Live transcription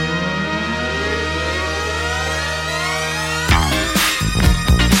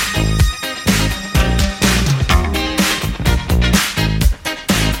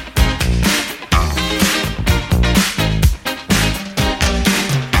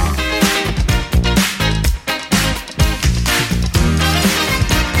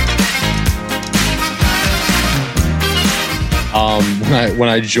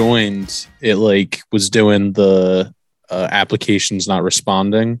I joined, it like was doing the applications not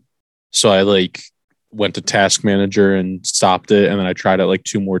responding. So I like went to Task Manager and stopped it, and then I tried it like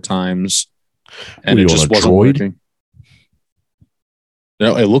 2 more times, and it just wasn't working.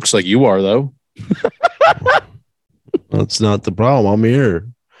 No, it looks like you are though. That's not the problem. I'm here.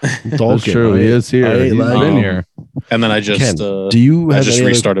 I'm talking. That's true. He is here. He's been here. And then I just Ken, do you have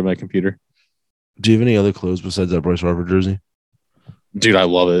restarted my computer. Do you have any other clothes besides that Bryce Harper jersey? Dude, I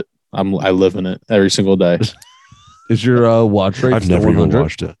love it. I live in it every single day. Is your watch rate? I've still never 100? even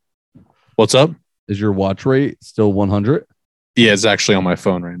watched it. What's up? Is your watch rate still 100? Yeah, it's actually on my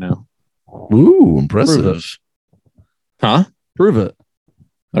phone right now. Ooh, impressive. Huh? Prove it.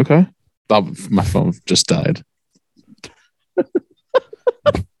 Okay. Oh, my phone just died.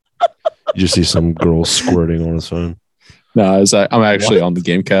 You just see some girl squirting on his phone. No, I'm actually on the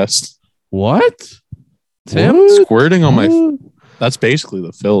Gamecast. What? Tim squirting on my. That's basically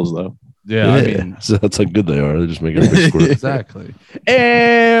the fills, though. Yeah, I mean, so that's how good they are. They just make a big squirt. Exactly.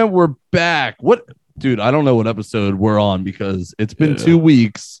 And we're back. What, dude? I don't know what episode we're on because it's been 2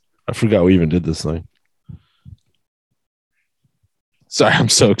 weeks. I forgot we even did this thing. Sorry, I'm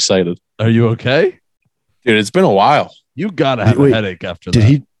so excited. Are you okay, dude? It's been a while. You gotta have a headache after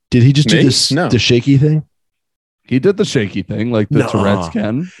that. Did he just do this? No. The shaky thing? He did the shaky thing, like the Tourette's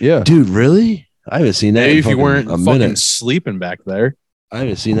can. Yeah, dude, really? I haven't seen that. Maybe if you weren't a fucking minute. sleeping back there. I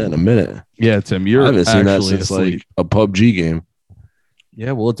haven't seen that in a minute. Yeah, Tim, I haven't seen that since like a PUBG game.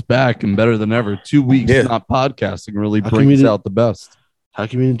 Yeah, well, it's back and better than ever. 2 weeks not podcasting really brings out the best. How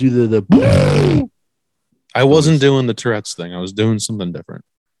can we do the? I wasn't doing the Tourette's thing. I was doing something different.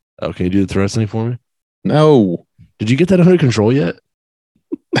 Oh, can you do the Tourette's thing for me? No. Did you get that under control yet?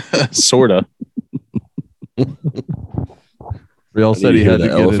 Sorta. Real said he had to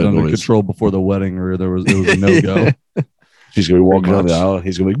get it under control before the wedding, or it was a no go. She's gonna be walking down the aisle.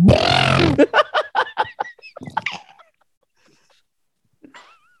 He's gonna be.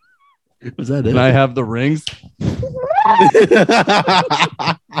 Was that it? Can I have the rings?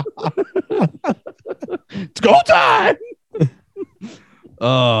 It's go time.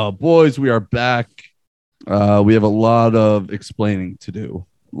 Boys, we are back. We have a lot of explaining to do.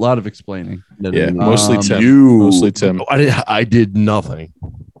 A lot of explaining. Yeah, mostly Tim. Mostly Tim. I did nothing.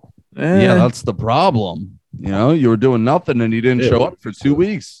 Yeah, that's the problem. You know, you were doing nothing and you didn't show up for 2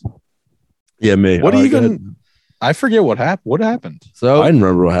 weeks. Yeah, me. What are you gonna? I forget what happened. What happened? So I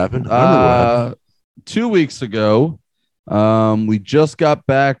remember what happened. 2 weeks ago, we just got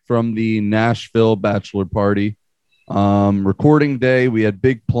back from the Nashville bachelor party. Recording day, we had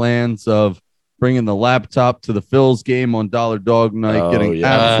big plans of bringing the laptop to the Phil's game on Dollar Dog Night, getting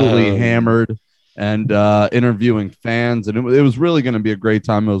absolutely hammered, and interviewing fans. And it was really going to be a great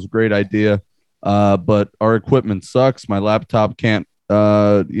time. It was a great idea, but our equipment sucks. My laptop can't,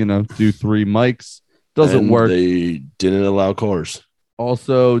 do 3 mics. Doesn't work. They didn't allow cars.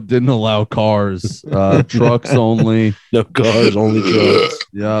 Also, didn't allow cars. Trucks only. No cars, only trucks.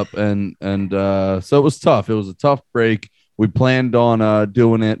 Yep, and so it was tough. It was a tough break. We planned on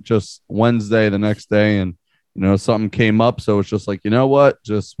doing it just Wednesday, the next day, and something came up, so it's just like, you know what?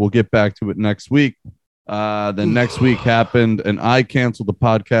 Just we'll get back to it next week. Then next week happened, and I canceled the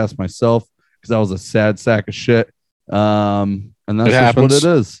podcast myself because I was a sad sack of shit. And that's just what it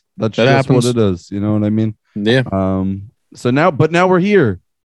is. That's just what it is. You know what I mean? Yeah. So now we're here.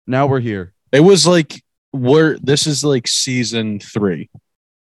 Now we're here. It was like this is like season 3.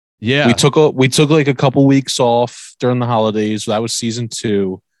 Yeah. We took like a couple weeks off during the holidays. That was season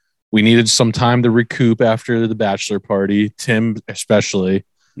 2. We needed some time to recoup after the bachelor party. Tim especially.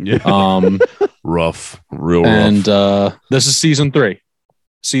 Yeah. Rough. Real rough. And this is season 3.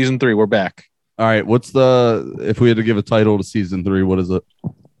 Season 3, we're back. All right. If we had to give a title to season 3, what is it?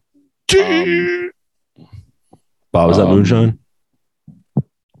 Bob, is that moonshine?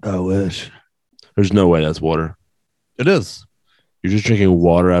 I wish. There's no way that's water. It is. You're just drinking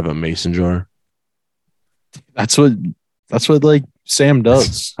water out of a mason jar. That's what like Sam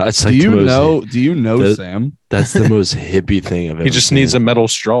does. That's like do you know Sam? That's the most hippie thing I've ever He just seen. needs a metal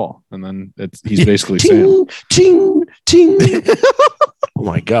straw, and then he's basically ting, Sam. Ting, ting. Oh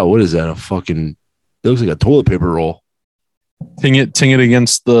my god, what is that? It looks like a toilet paper roll. Ting it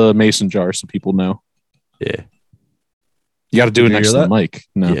against the mason jar so people know. Yeah. You got to do it next to the mic.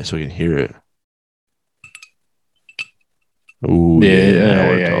 No. Yeah, so we can hear it. Ooh,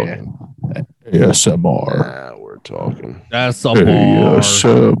 we're talking. ASMR. Now we're talking. That's a bar.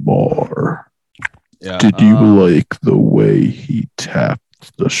 ASMR. Yeah. Did you like the way he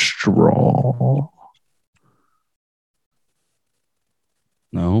tapped the straw?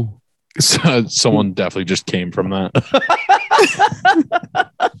 No. So, someone definitely just came from that.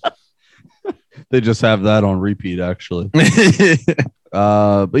 They just have that on repeat, actually.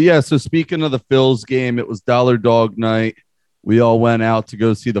 But yeah, so speaking of the Phils game, it was Dollar Dog night. We all went out to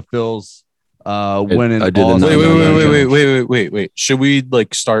go see the Phils winning. I didn't awesome. Wait. Should we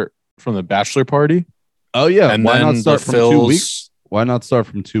like start from the bachelor party? Oh yeah, And why then not start the from 2 Phils- weeks? Why not start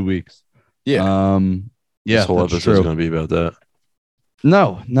from 2 weeks? Yeah. Yeah, This whole that's episode is true. going to be about that.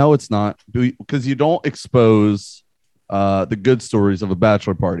 No, it's not, because you don't expose the good stories of a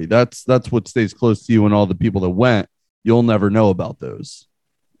bachelor party. That's what stays close to you, and all the people that went. You'll never know about those.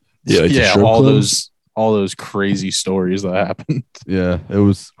 Yeah, like the Yeah, strip all club? those crazy stories that happened. Yeah, it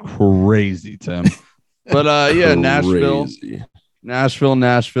was crazy, Tim. But yeah, Nashville. Crazy.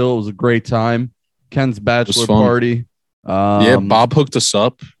 It was a great time. Ken's bachelor fun. party. Yeah, Bob hooked us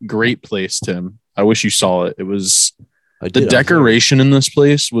up. Great place, Tim. I wish you saw it. It was I the did. decoration in this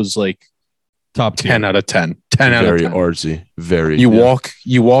place was like top 10 tier. out of 10. 10 out of Very 10. artsy. Very. You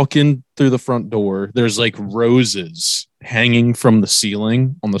walk in through the front door. There's like roses hanging from the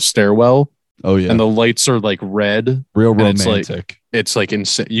ceiling on the stairwell, Oh yeah, and the lights are like red. real and it's like- romantic. It's like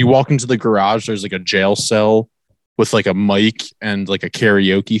insane. You walk into the garage. There's like a jail cell with like a mic and like a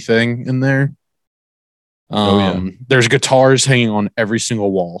karaoke thing in there. Oh, yeah. There's guitars hanging on every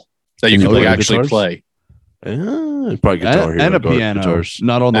single wall that you Can could you like play actually guitars? play. Probably guitar and a Hero piano, guitars.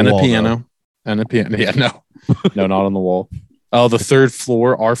 not on the And wall. a piano. And a piano. Yeah, no, no, not on the wall. Oh, the third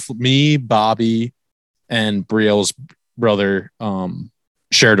floor. Me, Bobby, and Brielle's brother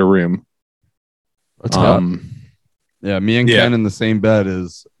shared a room. That's hot. Yeah, me and Yeah. Ken in the same bed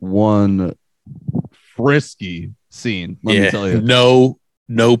is one frisky scene. Let me tell you,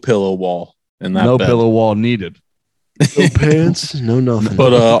 no pillow wall in that no bed. pillow wall needed. No pants, no nothing.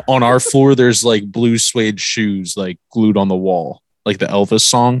 But on our floor, there's like blue suede shoes like glued on the wall, like the Elvis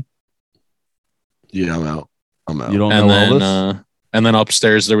song. yeah, I'm out. You don't And know then Elvis? and then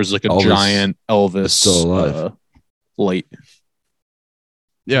upstairs there was like a Elvis giant Elvis is still alive. light.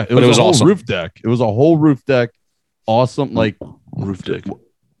 Yeah, it but was, it was a whole awesome. roof deck. It was a whole roof deck. Awesome, like Roof deck.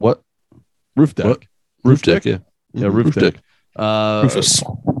 what? Roof deck. What? Roof deck, yeah. Yeah, roof deck. Rufus.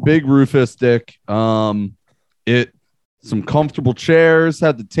 Big Rufus dick. It some comfortable chairs,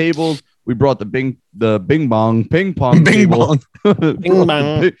 had the tables. We brought the bing bong ping pong Bing table. bong. Bing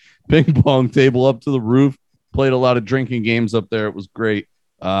bong. Ping pong table up to the roof. Played a lot of drinking games up there. It was great.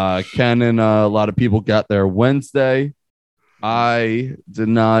 Ken and a lot of people got there Wednesday. I did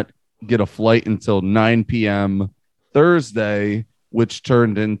not get a flight until 9 p.m. Thursday, which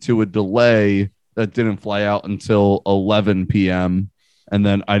turned into a delay that didn't fly out until 11 p.m. And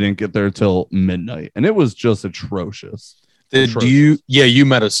then I didn't get there till midnight. And it was just atrocious. Did you? Yeah, you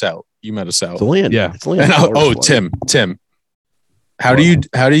met us out. You met us out. It's a land. Yeah. It's a land. And Hours flight. Tim, how do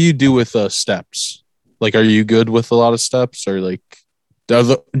you do with steps? Like, are you good with a lot of steps, or like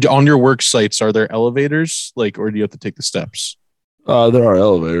on your work sites? Are there elevators, like, or do you have to take the steps? There are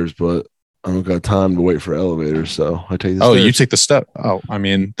elevators, but I don't got time to wait for elevators, so I take the Oh, stairs. you take the step. Oh, I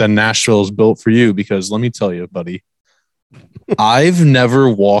mean, then Nashville is built for you, because let me tell you, buddy, I've never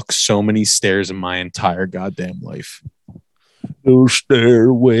walked so many stairs in my entire goddamn life. No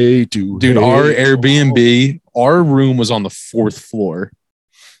stairway to Dude, hell. our Airbnb, our room was on the 4th floor.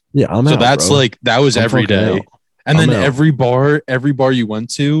 Yeah, I'm So out, that's bro. like, that was I'm every fucking day. out. And then I'm out. every bar you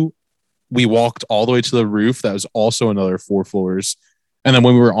went to, we walked all the way to the roof. That was also another 4 floors. And then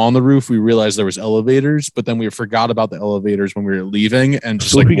when we were on the roof, we realized there was elevators, but then we forgot about the elevators when we were leaving and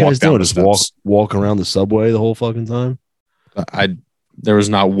just So what like do you guys walked down doing? the Just steps. walk around the subway the whole fucking time? There was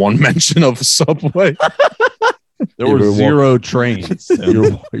not one mention of a subway. There Yeah, were we're zero trains.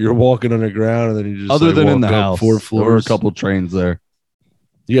 You're walking underground and then you just Other like, than in walk the up house, 4 there floors. were a couple trains there.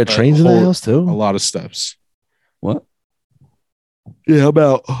 You got trains in the whole- house A too? lot of steps. What? Yeah, I'm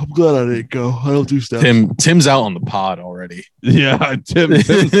glad I didn't go. I don't do steps. Tim's out on the pod already. Yeah, Tim's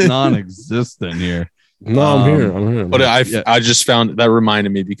non-existent here. No, I'm here. I'm here. But Yeah. I just found that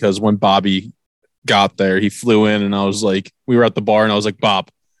reminded me, because when Bobby got there, he flew in and I was like, we were at the bar and I was like, Bob,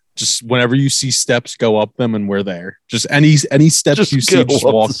 just whenever you see steps, go up them and we're there. Just any steps Just you see, go just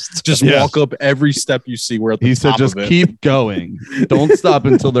up walk, the steps. just Yes. walk up every step you see. We're at the He said, top just of it. keep going. Don't stop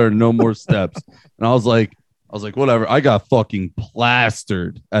until there are no more steps. And I was like, whatever. I got fucking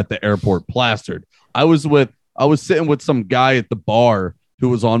plastered at the airport. Plastered. I was sitting with some guy at the bar who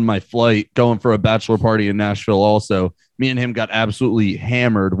was on my flight going for a bachelor party in Nashville. Also, me and him got absolutely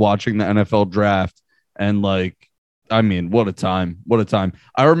hammered watching the NFL draft. And like, I mean, what a time. What a time.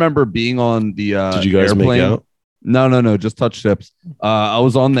 I remember being on the Did you guys airplane. make out? No, just touch tips. I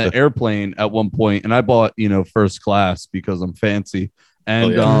was on the airplane at one point and I bought, first class because I'm fancy.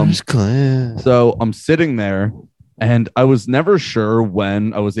 And Oh, yeah. Class. so I'm sitting there, and I was never sure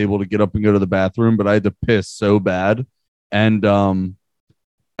when I was able to get up and go to the bathroom, but I had to piss so bad. And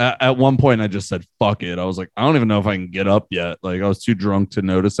at one point, I just said, fuck it. I was like, I don't even know if I can get up yet. Like, I was too drunk to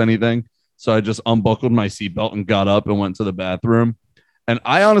notice anything. So I just unbuckled my seatbelt and got up and went to the bathroom. And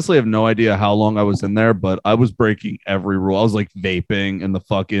I honestly have no idea how long I was in there, but I was breaking every rule. I was like vaping in the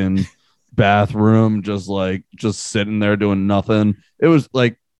fucking bathroom, just sitting there doing nothing. It was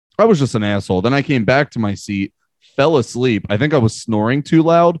like, I was just an asshole. Then I came back to my seat, fell asleep. I think I was snoring too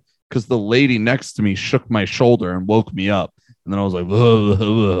loud because the lady next to me shook my shoulder and woke me up. And then I was like,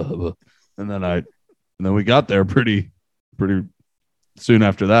 and then we got there pretty soon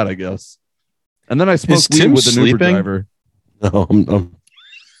after that, I guess. And then I smoked weed Tim with an Uber sleeping? driver. No, I'm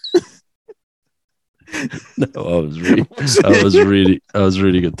no, I was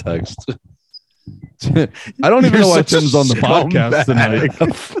reading a text. I don't even know why Tim's on the podcast tonight.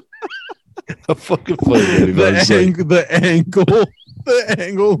 How fucking funny. Dude. I was like, The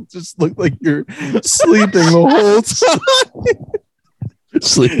angle just looked like you're sleeping the whole time.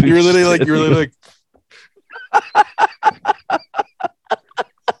 sleeping. You were literally like.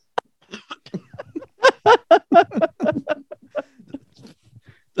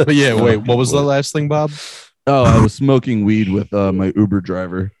 But yeah, wait, what was the last thing, Bob? Oh, I was smoking weed with my Uber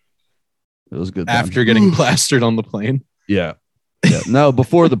driver. It was a good. Time. After getting plastered on the plane. Yeah. No,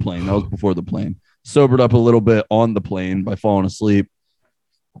 before the plane. That was before the plane. Sobered up a little bit on the plane by falling asleep.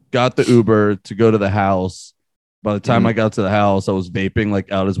 Got the Uber to go to the house. By the time I got to the house, I was vaping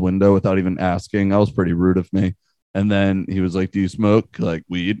like out his window without even asking. That was pretty rude of me. And then he was like, "Do you smoke like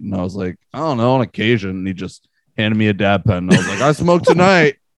weed?" And I was like, "I don't know, on occasion." And he just handed me a dab pen. And I was like, "I smoke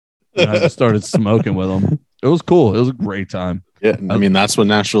tonight." And I just started smoking with him. It was cool. It was a great time. Yeah, I mean that's what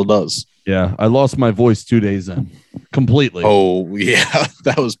Nashville does. Yeah, I lost my voice 2 days in, completely. Oh yeah,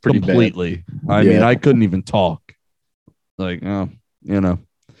 that was pretty completely. bad. I mean, I couldn't even talk. Like,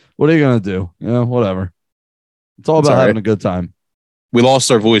 what are you gonna do? Whatever. It's all about having a good time. We lost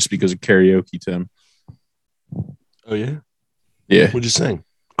our voice because of karaoke, Tim. Oh yeah, yeah. What'd you sing?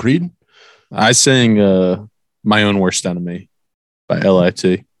 Creed? I sang "My Own Worst Enemy" by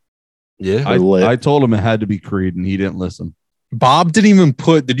LIT. Yeah, I told him it had to be Creed, and he didn't listen. Bob didn't even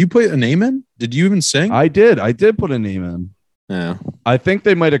put. Did you put a name in? Did you even sing? I did put a name in. Yeah. I think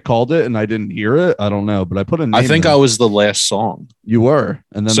they might have called it, and I didn't hear it. I don't know, but I put a name. I think in. I was the last song. You were,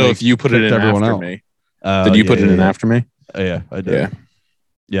 and then so if you put it in after me, did you put it in after me? Yeah, I did.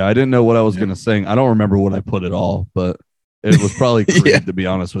 Yeah, I didn't know what I was gonna sing. I don't remember what I put at all, but it was probably Creed, to be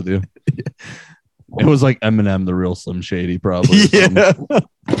honest with you. It was like Eminem, the real Slim Shady, probably. Yeah.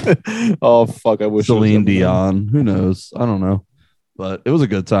 Oh fuck! I wish Celine Dion. Who knows? I don't know. But it was a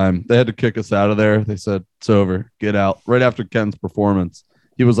good time. They had to kick us out of there. They said it's over. Get out. Right after Ken's performance,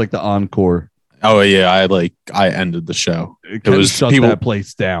 he was like the encore. Oh yeah, I ended the show. It was shut that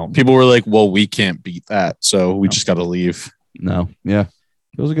place down. People were like, "Well, we can't beat that, so we just got to leave." No, yeah,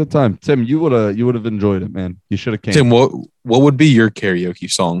 it was a good time. Tim, you would have enjoyed it, man. You should have came. Tim, what would be your karaoke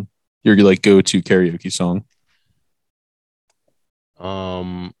song? Your like go-to karaoke song?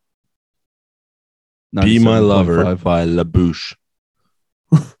 "Be My Lover" by La Bouche.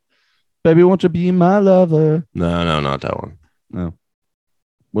 Baby, won't you be my lover? No, not that one. No.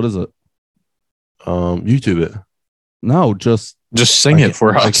 What is it? YouTube it. No, just sing it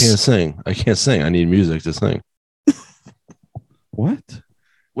for us. I can't sing. I need music to sing. What?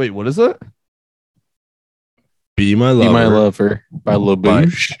 Wait, what is it? Be My Lover. Be My Lover by La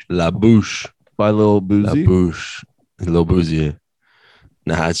Bouche. La Bouche. By Lil Boozy. La Bouche. Lil Boozy.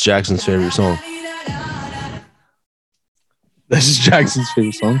 Nah, it's Jackson's favorite song. This is Jackson's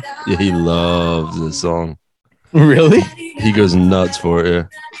favorite song. Yeah, he loves this song. Really? He goes nuts for it.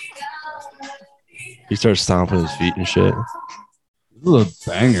 Yeah. He starts stomping his feet and shit. This is a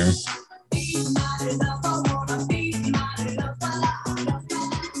banger.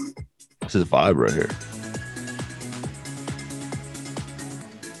 This is a vibe right here.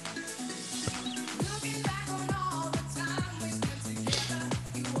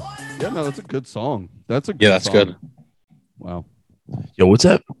 Yeah, no, that's a good song. That's a good that's song. good. Wow. Yo, what's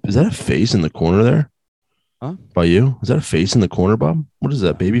that? Is that a face in the corner there? Huh? By you? Is that a face in the corner, Bob? What is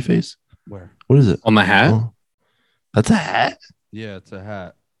that? Baby face? Where? What is it? On the hat? Oh, that's a hat. Yeah, it's a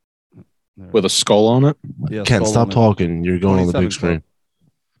hat. There. With a skull on it? Yeah, Can't stop talking. You're going on the big screen.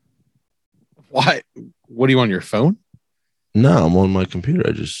 Why? What are you on your phone? No, I'm on my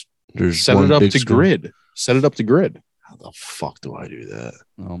computer. There's set one it up big to screen. Grid. Set it up to Grid. How the fuck do I do that?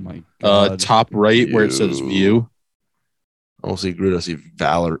 Oh my god. Top right where it says view. I don't see Grid. I see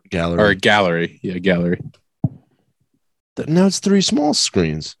Gallery. Or gallery. Yeah, gallery. Now it's 3 small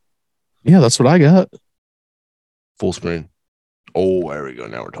screens. Yeah, that's what I got. Full screen. Oh, there we go.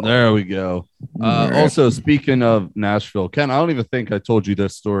 Now we're talking. There we go. Alright. Also, speaking of Nashville, Ken, I don't even think I told you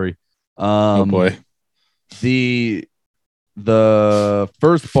this story. Oh boy. The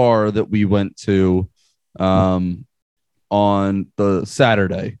first bar that we went to on the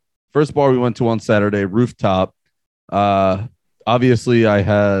Saturday, rooftop. Obviously I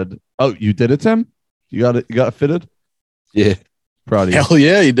had. Oh, you did it, Tim? You got it fitted? Yeah. Proud of you. Hell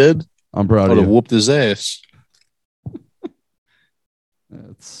yeah, he did. I'm proud Would of have you. whooped his ass.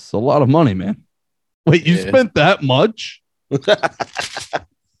 It's a lot of money, man. Wait, you Yeah. spent that much?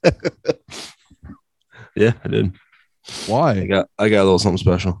 Yeah, I did. Why? I got a little something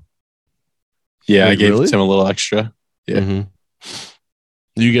special. Yeah, I Wait, gave really? Tim a little extra. Yeah. Mhm.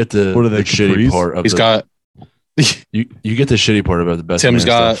 You get the, What are they, the shitty Capris? part of He's the, got you get the shitty part about the best. Tim's man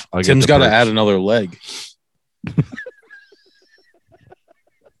got stuff. I get Tim's the got to perks. add another leg.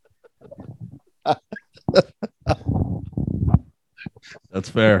 That's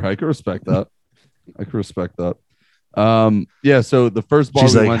fair. I can respect that. Yeah, so the first bar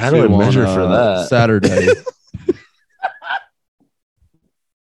She's we like, went how to do I measure on, for that? Saturday.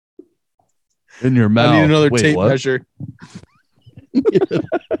 In your mouth. I need another Wait, tape what? measure.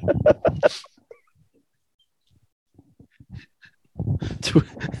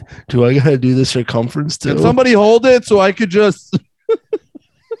 Do I gotta do the circumference too? Can somebody hold it so I could just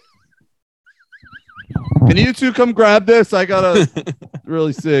Can you two come grab this? I gotta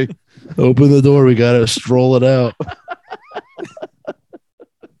really see. Open the door. We gotta stroll it out.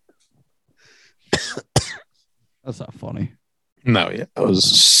 That's not funny. No, yeah, that was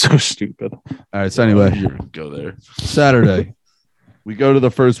so stupid. All right, so anyway, Go there. Saturday, we go to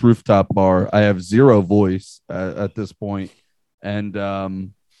the first rooftop bar. I have zero voice at this point, and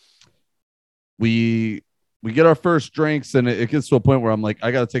we get our first drinks, and it gets to a point where I'm like,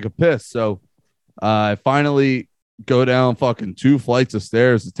 I gotta take a piss. So I finally go down fucking 2 flights of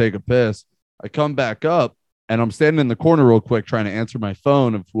stairs to take a piss. I come back up, and I'm standing in the corner real quick trying to answer my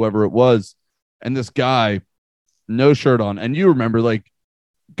phone of whoever it was, and this guy, no shirt on, and you remember like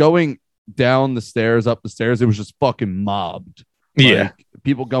going down the stairs, up the stairs, it was just fucking mobbed. Yeah. Like,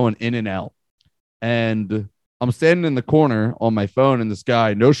 people going in and out. And I'm standing in the corner on my phone, and this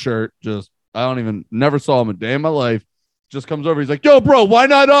guy, no shirt, just, I don't even, never saw him a day in my life, just comes over. He's like, yo, bro, why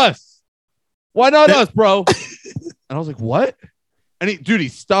not us? Why not us, bro? And I was like, what? And he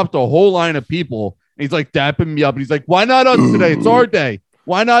stopped a whole line of people. And he's like dapping me up. And he's like, why not us today? It's our day.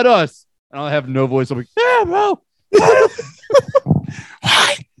 Why not us? And I have no voice. I'm like, yeah, bro.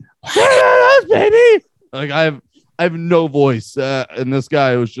 Why not us, baby? Like I have no voice. And this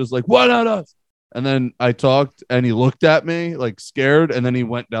guy was just like, why not us? And then I talked, and he looked at me like scared, and then he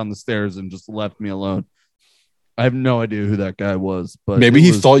went down the stairs and just left me alone. I have no idea who that guy was, but Maybe it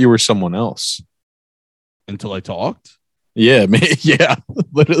he was thought you were someone else. until I talked. Yeah, yeah,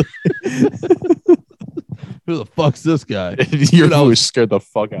 literally. Who the fuck's this guy? Your Dude, I was- voice scared the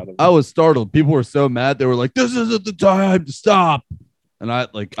fuck out of me. I was startled. People were so mad. They were like, this isn't the time to stop. And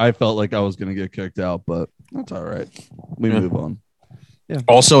I felt like I was going to get kicked out, but that's all right. We Yeah. move on.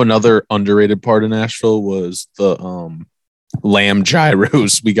 Also, another underrated part of Nashville was the lamb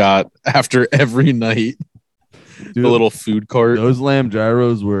gyros we got after every night. Dude, The little food cart. those lamb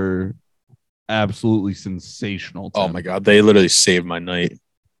gyros were absolutely sensational. Oh Tim. my god, they literally saved my night.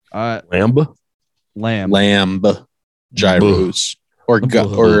 Lamba? Lamb. Gyros,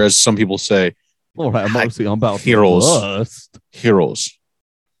 or as some people say, Lord have mercy. I'm about Heroes. to bust. heroes.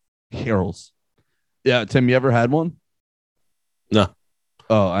 Heroes. Yeah, Tim, you ever had one? No.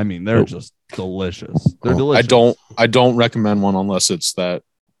 Oh, I mean, they're Nope. just delicious. They're Oh, delicious. I don't recommend one unless it's that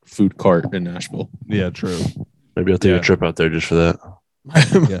food cart in Nashville. Yeah, true. Maybe I'll take Yeah. a trip out there just for that.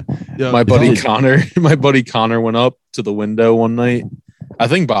 Yeah, my buddy Tom- Connor went up to the window one night. I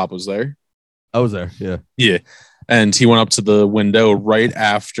think Bob was there. I was there. Yeah. Yeah. And he went up to the window right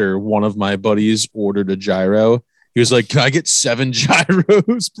after one of my buddies ordered a gyro. He was like, "Can I get 7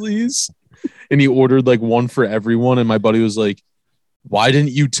 gyros, please?" And he ordered like one for everyone. And my buddy was like, "Why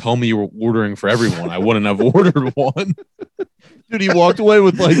didn't you tell me you were ordering for everyone? I wouldn't have ordered one." Dude, he walked away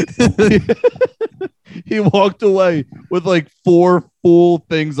with like he walked away with like 4 full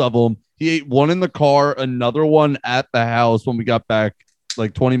things of them. He ate one in the car, another one at the house when we got back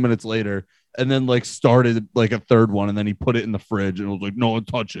like 20 minutes later, and then like started like a third one, and then he put it in the fridge and was like, "No one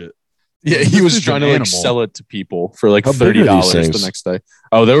touch it." Yeah, This he was dude's trying an to like animal. sell it to people for like How big are these $30 the things? next day.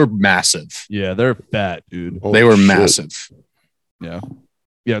 Oh, they were massive. Yeah, they're fat, dude. They Holy were shit. massive.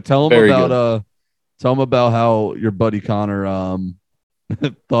 Yeah, tell him Very about how your buddy Connor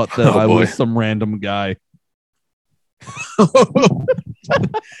thought that Oh, I boy. was some random guy.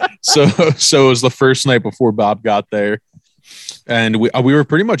 so it was the first night before Bob got there, and we were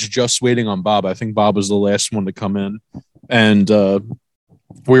pretty much just waiting on Bob. I think Bob was the last one to come in, and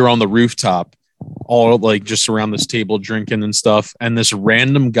we were on the rooftop, all like just around this table drinking and stuff. And this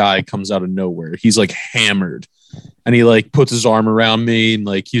random guy comes out of nowhere. He's like hammered, and he like puts his arm around me and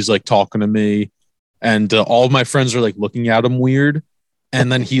like he's like talking to me, and all of my friends are like looking at him weird. And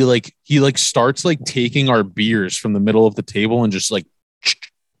then he starts like taking our beers from the middle of the table and just like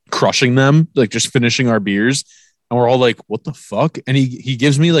crushing them, like just finishing our beers. And we're all like, what the fuck? And he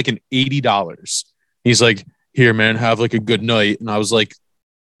gives me like an $80. He's like, here, man, have like a good night. And I was like,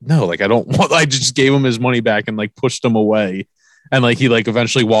 no, like I don't want, I just gave him his money back and like pushed him away. And like he like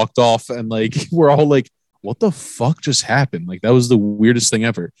eventually walked off, and like we're all like, what the fuck just happened? Like that was the weirdest thing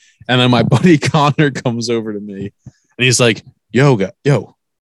ever. And then my buddy Connor comes over to me and he's like, yo,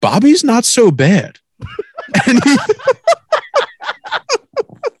 Bobby's not so bad.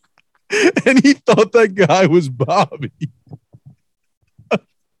 And he thought that guy was Bobby.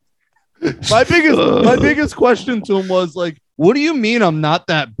 My biggest question to him was like, what do you mean I'm not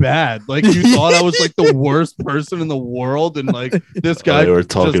that bad? Like you thought I was like the worst person in the world, and like this guy they were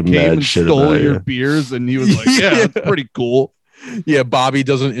talking just came mad and shit stole about your you. beers, and he was like, yeah, that's pretty cool. Yeah, Bobby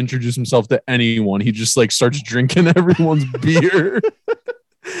doesn't introduce himself to anyone. He just like starts drinking everyone's beer.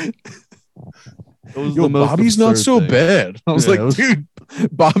 Yo, Bobby's not so bad. I was like, dude,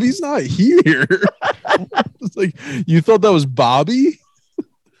 Bobby's not here. It's like, you thought that was Bobby?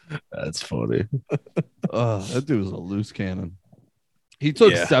 That's funny. That dude was a loose cannon. He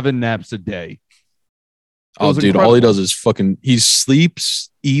took 7 naps a day. Oh, dude, all he does is he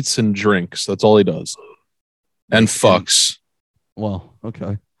sleeps, eats, and drinks. That's all he does. And fucks. Well,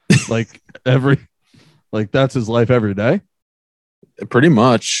 okay. Like that's his life every day. Pretty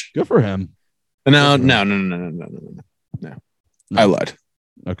much. Good for him. No. I lied.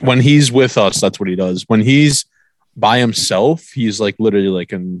 Okay. When he's with us, that's what he does. When he's by himself, he's like literally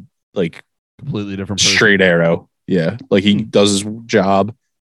like in like completely different person. Straight arrow. Yeah. Like he does his job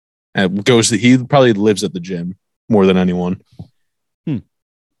and he probably lives at the gym more than anyone.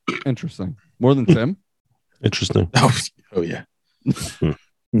 Interesting. More than Tim? Interesting. Oh yeah. It's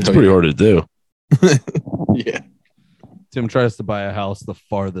pretty hard to do. Yeah. Tim tries to buy a house the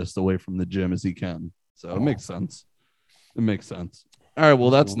farthest away from the gym as he can. So it makes sense. All right.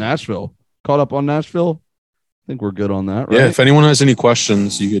 Well, that's Nashville. Caught up on Nashville? I think we're good on that, right? Yeah. If anyone has any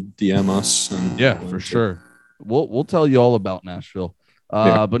questions, you could DM us. Yeah, for sure. We'll tell you all about Nashville.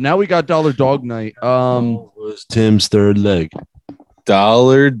 But now we got Dollar Dog Night. Was Tim's third leg?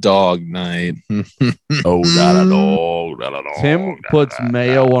 Dollar Dog Night. Dollar dog. Tim puts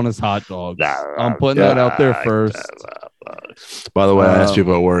mayo on his hot dogs. I'm putting that out there first. By the way, I asked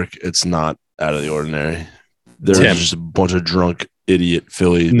people at work. It's not out of the ordinary. There's just a bunch of drunk idiot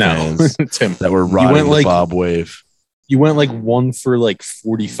Philly fans Tim, that were riding the Bob wave. You went like 1 for like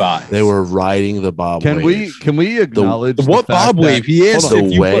 45. They were riding the Bob wave. Can we acknowledge what Bob wave? He asked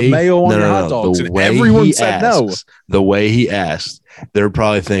if you put mayo on your hot dogs, and everyone said no. The way he asked, they're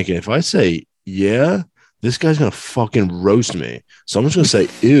probably thinking, if I say yeah, this guy's gonna fucking roast me. So I'm just gonna say,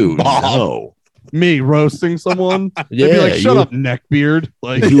 ew, no. Me roasting someone? Yeah, they'd be like, shut up, neckbeard.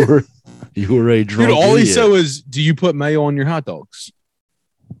 Like you were a drunk. Dude, all idiot. he said was, "Do you put mayo on your hot dogs?"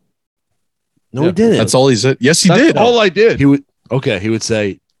 No, he didn't. That's all he said. Yes, he That's did. all I did. He would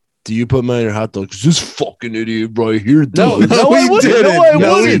say, "Do you put mayo on your hot dogs?" This fucking idiot right here. No, does. I wouldn't.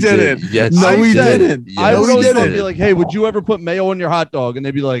 No, he didn't. Yes, no, he didn't. I would always didn't. be like, "Hey, would you ever put mayo on your hot dog?" And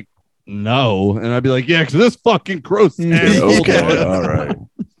they'd be like, "No," and I'd be like, "Yeah, because this fucking gross." Okay, all right.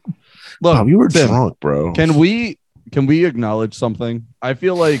 Look, Bob, you were Tim, drunk, bro. Can we acknowledge something? I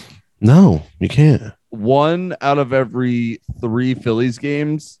feel like No, you can't. 1 out of every 3 Phillies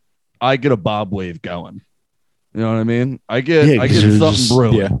games, I get a Bob wave going. You know what I mean? I get something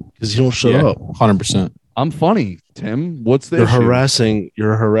brewing. Yeah, because you don't shut up. 100%. I'm funny, Tim. What's the You're issue?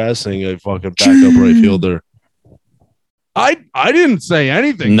 harassing a fucking backup right fielder. I didn't say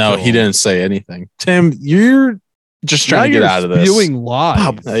anything. No, he didn't say anything. Tim, you're just trying to get out of this. Spewing lies.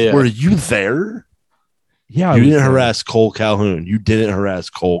 Bob, were you there? Yeah, you didn't harass Cole Calhoun. You didn't harass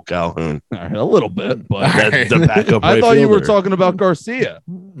Cole Calhoun. A little bit, but the backup. I right thought you were fielder. talking about Garcia.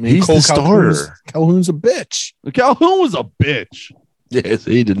 He's the starter. Calhoun's a bitch. Calhoun was a bitch. Yes,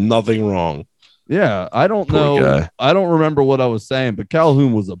 he did nothing wrong. Yeah, I don't Poor know. guy. I don't remember what I was saying, but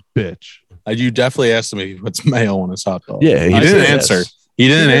Calhoun was a bitch. You definitely asked him if he puts mayo on his hot dog. Yeah, he didn't answer. Yes. He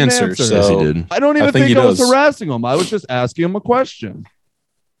didn't He didn't answer. answer. So Yes, he did. I don't even I think think he I was does. harassing him. I was just asking him a question.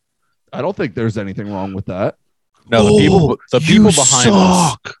 I don't think there's anything wrong with that. No, the people behind us.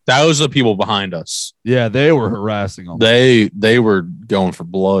 suck. That was the people behind us. Yeah, they were harassing him. They were going for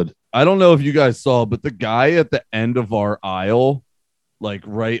blood. I don't know if you guys saw, but the guy at the end of our aisle, like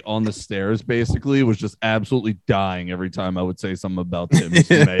right on the stairs, basically was just absolutely dying every time I would say something about Tim's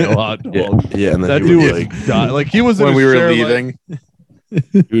mayo hot dog. Yeah, and then That he dude would, was like, dying. Like he was in When his we were chair, leaving,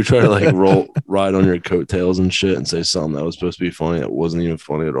 he would try to like ride on your coattails and shit and say something that was supposed to be funny that wasn't even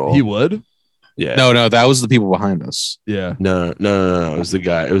funny at all. he would. Yeah. no, that was the people behind us. Yeah. No. It was the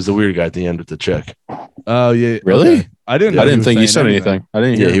guy. It was the weird guy at the end with the check. Oh yeah. Really? Okay. I didn't. Know I didn't think he you was said saying anything. I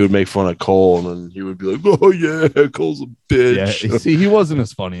didn't Yeah, hear. he would make fun of Cole and then he would be like, "Oh yeah, Cole's a Yeah. bitch." See, he wasn't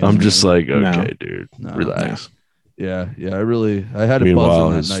as funny. As I'm me. just like, No. okay, dude, No. relax. Yeah. I really. I had a Meanwhile, buzz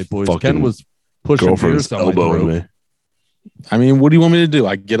on that his night, boys. fucking Ken was pushing Girlfriend's beers down my elbowing throat. me. I mean, what do you want me to do?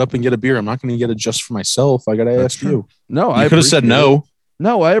 I get up and get a beer. I'm not going to get it just for myself. I got to That's ask true. you. No, You could have said appreciate no. it.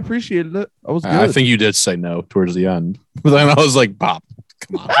 No, I appreciated it. I was good. I think you did say no towards the end. But then I was like, Bob,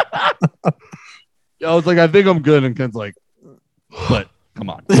 come on. I was like, I think I'm good, and Ken's like, but come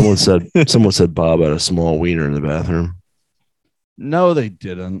on. Someone said Bob had a small wiener in the bathroom. No, they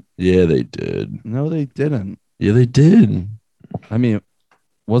didn't. Yeah, they did. No, they didn't. Yeah, they did. I mean,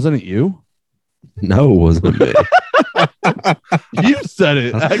 wasn't it you? No, it wasn't me. You said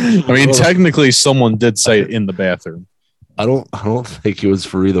it. Actually. I mean, technically, someone did say it in the bathroom. I don't think it was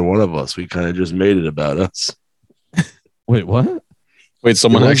for either one of us. We kind of just made it about us. Wait, what? Wait,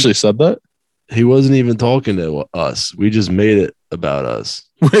 someone It wasn't- actually said that? He wasn't even talking to us. We just made it about us.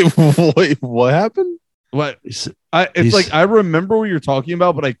 Wait, what happened? What? He said- It's He's- like I remember what you're talking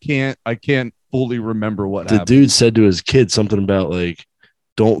about, but I can't fully remember what The happened. dude said to his kid something about like,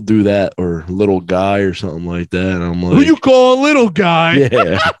 "Don't do that," or "little guy," or something like that. And I'm like, Who you call a little guy?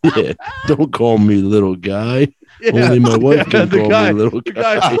 yeah. Don't call me little guy. Yeah. Only my wife can the call guy, me little the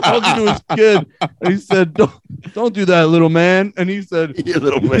guy. guy was talking to his kid, and he said, "Don't do that, little man." And he said, Yeah,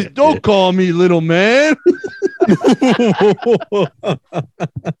 little man. "Don't call me little man."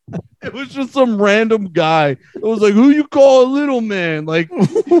 It was just some random guy. It was like, "Who you call a little man?" Like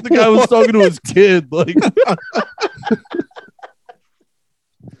the guy was talking to his kid. Like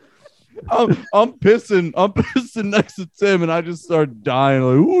I'm pissing next to Tim, and I just start dying.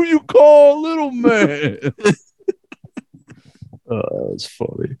 Like, who you call a little man? That was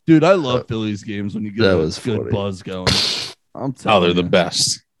funny. Dude, I love Phillies games when you get That a was good funny. buzz going. I'm Oh, telling they're the you.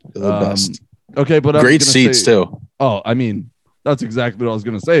 best. They're the best. Okay, but I was Great gonna seats, say- too. Oh, I mean, that's exactly what I was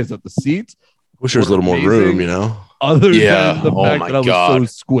going to say. Is that the seats, Wish there was a little more Amazing. room, you know. other Yeah. than the Oh fact my that I was God.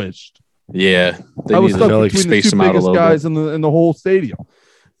 so squished, Yeah. They I was need stuck to like between the space two them out a biggest little guys bit. in the whole stadium.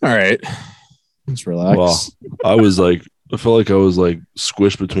 All right. Let's relax. Well, I was like, I felt like I was like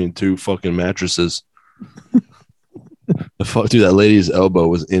squished between two fucking mattresses. The fuck, dude, that lady's elbow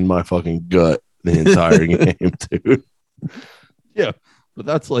was in my fucking gut the entire game, dude. But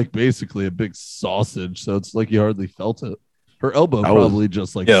that's like basically a big sausage, so it's like you hardly felt it. Her elbow I was- probably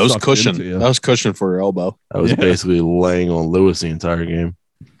just like Yeah, that was sucked cushion. into you. That was cushion for your elbow. I was Yeah. basically laying on Lewis the entire game.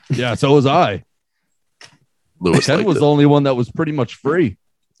 Yeah, so was I. Lewis, Ken like was the only one that was pretty much free.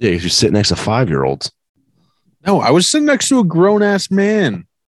 yeah, because you sit next to 5-year-olds. No, I was sitting next to a grown ass man.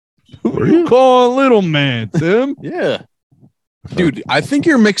 Who Were you you? call a little man, Tim? Yeah. Dude, I think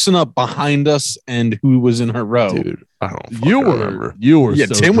you're mixing up behind us and who was in her row. Dude, I don't fucking you remember. were Yeah,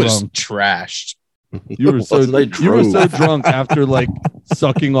 so Tim was drunk. trashed. You were so Wasn't I you were so drunk? drunk after like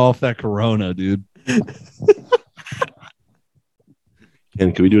sucking off that Corona, dude.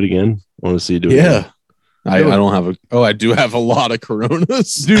 Ken, can we do it again? I want to see you do it. Yeah. again. I Do it. don't have a. Oh, I do have a lot of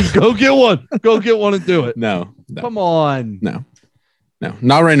Coronas. Dude, go get one. Go get one and do it. No, no, Come on. no,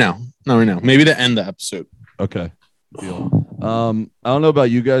 not right now. Not right now. Maybe to end the episode. Okay. Deal. I don't know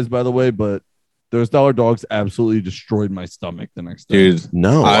about you guys, by the way, but those dollar dogs absolutely destroyed my stomach the next day. Dude,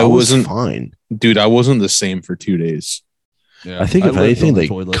 No, I I was wasn't- fine. dude, I wasn't the same for 2 days. Yeah, I think if lived anything, on the they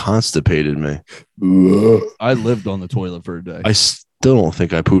toilet. constipated me. I lived on the toilet for a day. I still don't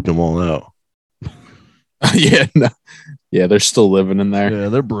think I pooped them all out. Yeah, no. Yeah, they're still living in there. Yeah,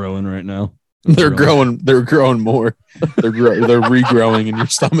 they're brewing right now. They're growing. They're growing more. They're regrowing in your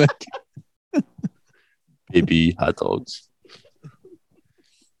stomach. Baby hot dogs.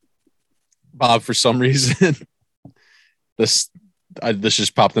 Bob, for some reason, this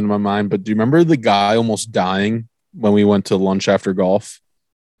just popped into my mind. But do you remember the guy almost dying when we went to lunch after golf?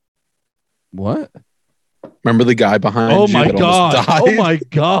 What? Remember the guy behind Oh you my that god! almost died? Oh my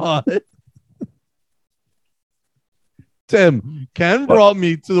god! Tim, Ken brought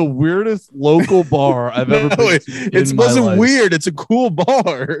me to the weirdest local bar I've ever No, been it to in my wasn't life. weird. It's a cool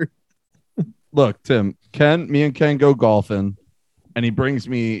bar. Look, Tim, me and Ken go golfing. and he brings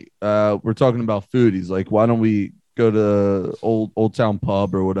me. We're talking about food. He's like, "Why don't we go to Old Town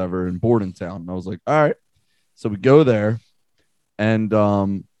Pub or whatever in Bordentown?" And I was like, "All right." So we go there, and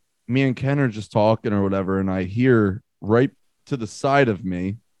me and Ken are just talking or whatever, and I hear right to the side of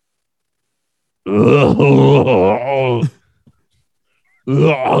me. Was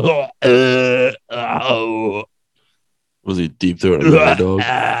he deep throating a dog?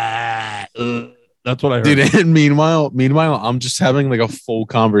 That's what I heard. Dude, and meanwhile, I'm just having like a full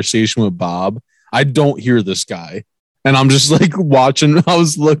conversation with Bob. I don't hear this guy. And I'm just like watching. I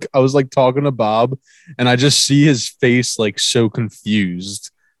was like talking to Bob, and I just see his face like so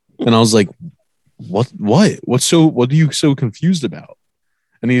confused. And I was like, what are you so confused about?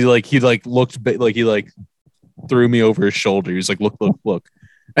 And he looked like he like threw me over his shoulder. He's like, look.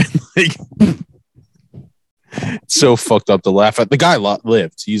 And like it's so fucked up to laugh at. The guy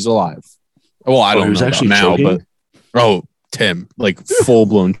lived. He's alive. Well, I don't know actually now, choking? But Tim, like full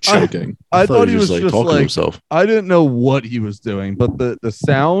blown choking. I thought he was like just talking like, to himself. I didn't know what he was doing, but the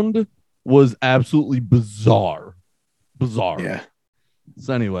sound was absolutely bizarre. Yeah.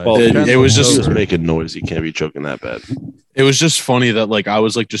 So anyway, well, it was just making noise. He can't be choking that bad. It was just funny that like I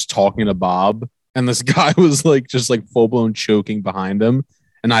was like just talking to Bob, and this guy was like just like full blown choking behind him,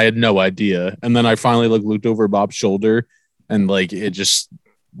 and I had no idea. And then I finally like looked over Bob's shoulder, and like it just.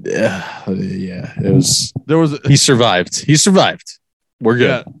 Yeah, it was. He survived. We're good.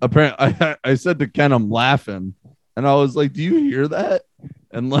 Yeah, apparently, I said to Ken, I'm laughing, and I was like, "Do you hear that?"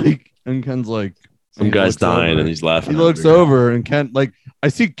 And Ken's like, "Some guy's dying," and he's laughing. He looks over, and Ken, like, I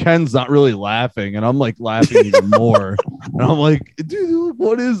see Ken's not really laughing, and I'm like laughing even more. And I'm like, "Dude,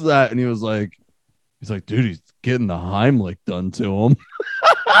 what is that?" And he's like, "Dude, he's getting the Heimlich done to him."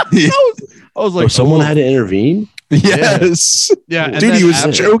 I was like, someone had to intervene. Yes. Yeah. Dude, he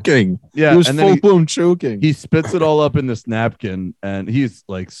was choking. Yeah. He was full blown choking. He spits it all up in this napkin, and he's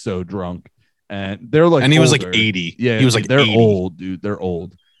like so drunk. And they're like, and he was older. like 80. Yeah. He was like, they're 80. old, dude. They're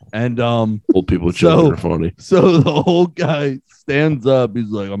old. And old people choking are funny. So the old guy stands up. He's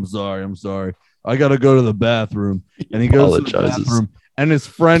like, I'm sorry. I got to go to the bathroom. And he goes to the bathroom, and his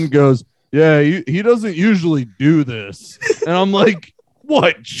friend goes, yeah, he doesn't usually do this. And I'm like,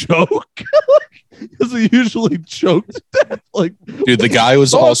 what, choke? Because he usually choked to death. Like, dude, the guy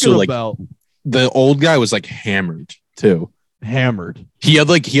was also like about? The old guy was like hammered too. Hammered. He had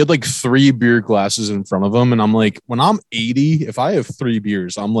like 3 beer glasses in front of him, and I'm like, when I'm 80, if I have 3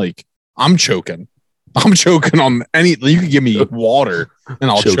 beers, I'm choking. I'm choking on any. You could give me water,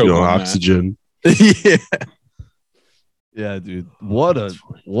 and I'll choke on oxygen. Yeah. Yeah, dude. What a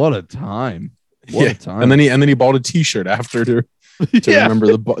time. What a time. And then he bought a T-shirt after to remember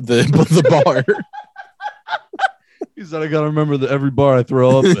the bar. He said, I gotta remember every bar I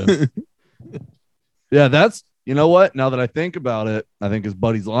throw up in. Yeah, that's, you know what? Now that I think about it, I think his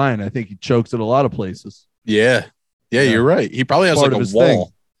buddy's lying. I think he chokes at a lot of places. Yeah, you're right. He probably has like a wall, thing.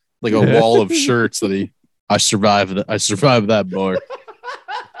 Like a wall of shirts that I survived that bar.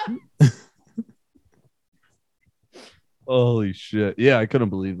 Holy shit. Yeah, I couldn't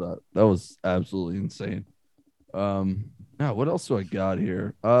believe that. That was absolutely insane. Now, what else do I got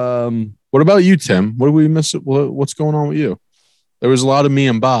here? What about you, Tim? What did we miss? What's going on with you? There was a lot of me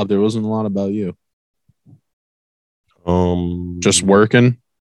and Bob. There wasn't a lot about you. Just working,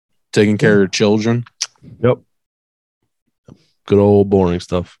 taking care of children. Yep. Good old boring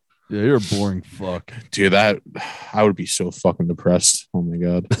stuff. Yeah, you're a boring fuck. Dude, I would be so fucking depressed. Oh my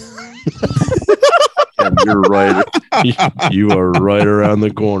God. You're right. You are right around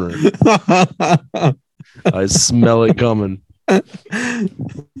the corner. I smell it coming.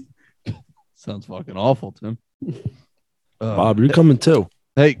 Sounds fucking awful, Tim. Bob, you're coming too.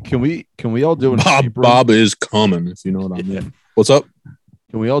 Hey, can we all do an escape room? Bob is coming, if you know what I mean. What's up?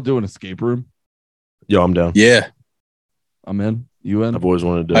 Can we all do an escape room? Yo, I'm down. Yeah. I'm in. You in? I've always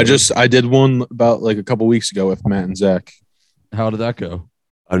wanted to do it. I did one about like a couple weeks ago with Matt and Zach. How did that go?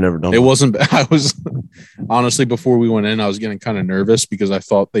 I've never done it. Wasn't. I was honestly, before we went in, I was getting kind of nervous because I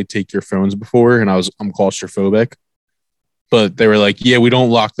thought they'd take your phones before, and I'm claustrophobic. But they were like, "Yeah, we don't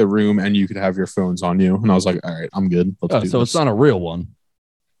lock the room, and you could have your phones on you." And I was like, "All right, I'm good." So this. It's not a real one.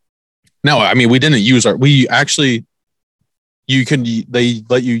 No, I mean we didn't use we actually. They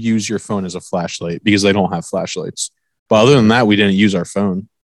let you use your phone as a flashlight because they don't have flashlights. But other than that, we didn't use our phone.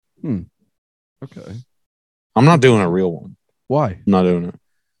 Okay. I'm not doing a real one. Why? I'm not doing it.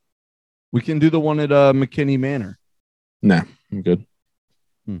 We can do the one at McKinney Manor. Nah, I'm good.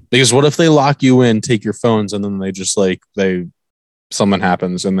 Because what if they lock you in, take your phones, and then they just something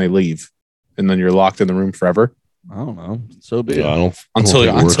happens and they leave, and then you're locked in the room forever? I don't know. So be Yeah, I it. don't Until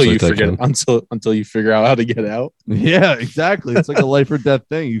think it works you like that, forget Ken. until you figure out how to get out. Yeah, exactly. It's like a life or death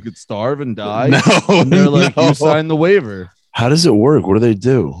thing. You could starve and die. No, And they're like, no. you signed the waiver. How does it work? What do they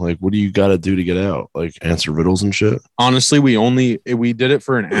do? Like, what do you got to do to get out? Like, answer riddles and shit? Honestly, we did it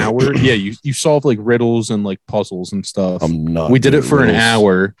for an hour. Yeah, you solve like riddles and like puzzles and stuff. I'm not. We did it doing for an riddles.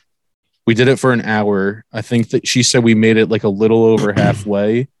 hour. We did it for an hour. I think that she said we made it like a little over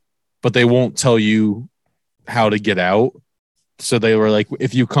halfway, but they won't tell you how to get out. So they were like,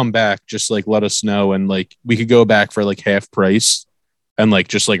 if you come back, just like let us know, and like we could go back for like half price and like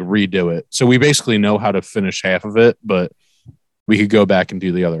just like redo it. So we basically know how to finish half of it, but we could go back and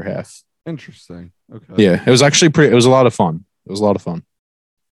do the other half. Interesting. Okay. Yeah, it was actually it was a lot of fun. It was a lot of fun.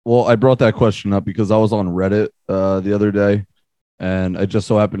 Well, I brought that question up because I was on Reddit the other day, and I just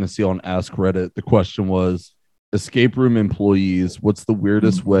so happened to see on Ask Reddit the question was, escape room employees, what's the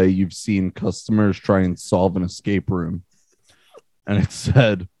weirdest way you've seen customers try and solve an escape room? And it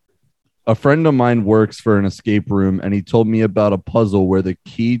said, a friend of mine works for an escape room, and he told me about a puzzle where the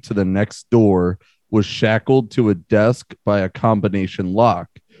key to the next door was shackled to a desk by a combination lock.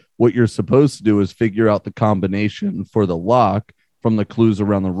 What you're supposed to do is figure out the combination for the lock from the clues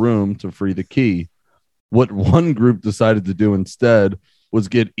around the room to free the key. What one group decided to do instead was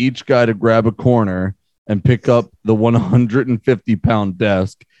get each guy to grab a corner and pick up the 150-pound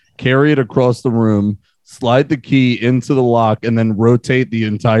desk, carry it across the room, slide the key into the lock, and then rotate the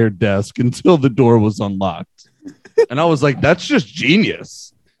entire desk until the door was unlocked. And I was like, that's just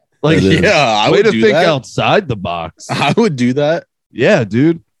genius. Like, It is. Yeah, I way would to do think that. outside the box. I would do that. Yeah,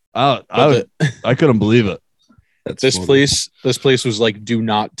 dude. I couldn't believe it. That's This funny. place was like, do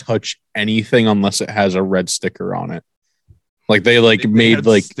not touch anything unless it has a red sticker on it. Like they like They made had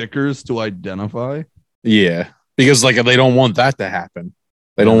like stickers to identify. yeah, because like they don't want that to happen.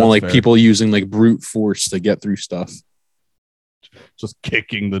 They Yeah, don't want that's like fair. people using like brute force to get through stuff. Just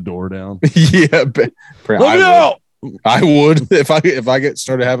kicking the door down. Yeah, Let me out! I would if I get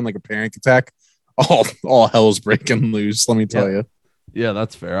started having like a panic attack. All hell's breaking loose. Let me tell you. Yeah,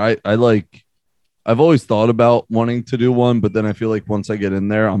 that's fair. I've always thought about wanting to do one, but then I feel like once I get in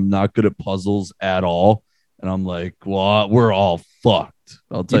there, I'm not good at puzzles at all. And I'm like, well, we're all fucked.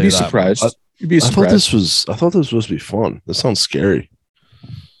 I'll tell You'd you be that. surprised. You'd be I thought surprised. this was supposed to be fun. This sounds scary.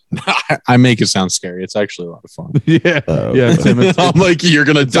 I make it sound scary. It's actually a lot of fun. Yeah. Yeah, Tim, I'm like, you're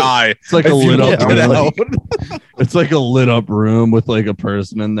gonna die. it's like a If you lit don't up get room. out. It's like a lit up room with like a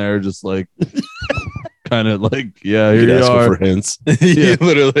person in there, just like kind of like, yeah, here You'd you ask are. for hints. Yeah,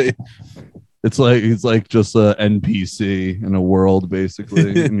 literally. It's like just a NPC in a world,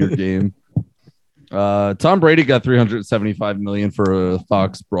 basically, in your game. Tom Brady got $375 million for a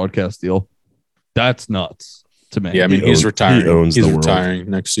Fox broadcast deal. That's nuts to me. Yeah, I mean, He he's owns- retiring. he owns He's the world. retiring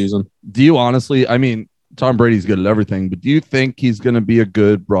next season. Do you honestly? I mean, Tom Brady's good at everything, but do you think he's going to be a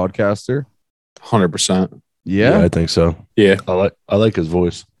good broadcaster? 100%. Yeah, Yeah, I think so. Yeah. I like his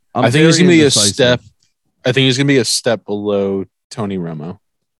voice. I'm I think he's very gonna be a indecisive. step. I think he's gonna be a step below Tony Romo.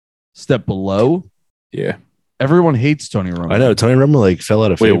 Step below. Yeah. Everyone hates Tony Romo. I know Tony Romo like fell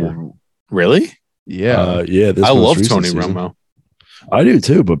out of Wait, favor. really? Yeah, Yeah. This I most love recent Tony season. Romo. I do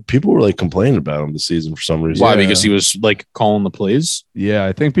too, but people were like complaining about him this season for some reason. Why? Yeah. Because he was like calling the plays. yeah.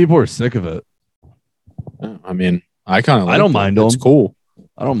 I think people are sick of it. I mean, I kind of. I don't mind It's him. cool.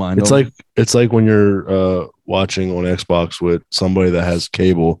 I don't mind. It's him. like when you're watching on Xbox with somebody that has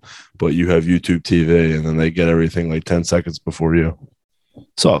cable, but you have YouTube TV, and then they get everything like 10 seconds before you.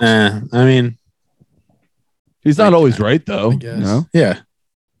 Sucks. I mean, he's not always right though. I guess. You know? Yeah,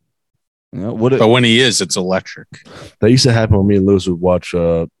 Yeah, what? but when he is, it's electric. That used to happen when me and Lewis would watch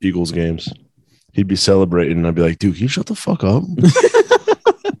Eagles games. He'd be celebrating, and I'd be like, "Dude, can you shut the fuck up?"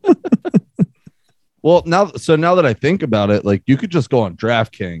 Well, now that I think about it, like you could just go on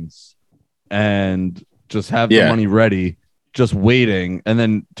DraftKings and just have the Yeah. money ready, just waiting, and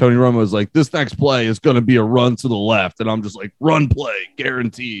then Tony Romo is like, "This next play is going to be a run to the left," and I'm just like, "Run play,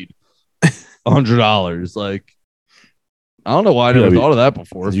 guaranteed, $100." Like, I don't know why I never Yeah, thought of that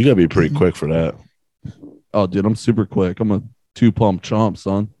before. You gotta be pretty quick for that. Oh, dude, I'm super quick. I'm a 2-pump chomp,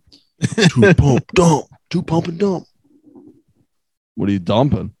 son. Two pump dump. Two pump and dump. What are you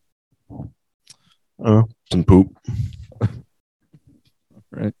dumping? Some poop.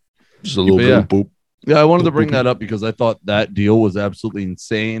 Right. Just a little But bit yeah. of poop. Yeah, I wanted to bring that up because I thought that deal was absolutely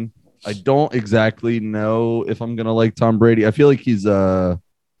insane. I don't exactly know if I'm gonna like Tom Brady. I feel like he's like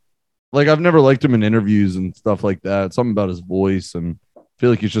I've never liked him in interviews and stuff like that. Something about his voice, and I feel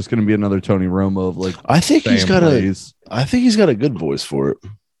like he's just gonna be another Tony Romo of like I think he's same got plays. I think he's got a good voice for it.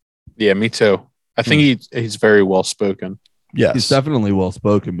 Yeah, me too. I think he's very well spoken. Yes. He's definitely well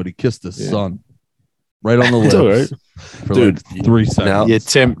spoken, but he kissed his Yeah. son. right on the It's lips. all right. For Dude, like 3 seconds. now- Yeah,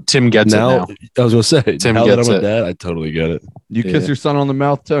 Tim gets now, it now. I was gonna say, Tim now that gets I'm a it. dad, I totally get it. You kiss Yeah. your son on the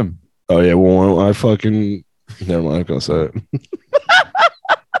mouth, Tim. Oh yeah, well, I fucking never mind. I'm gonna say it.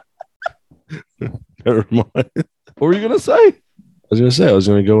 Never mind. What were you gonna say? I was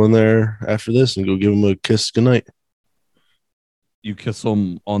gonna go in there after this and go give him a kiss goodnight. You kiss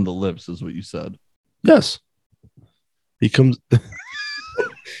him on the lips, is what you said. Yes. He comes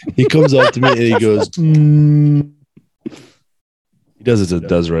he comes up to me and he goes, "Mm." He does it to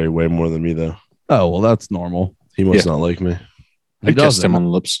Desiree way more than me though. Oh well, that's normal. He must Yeah. not like me. I He kissed doesn't. him on the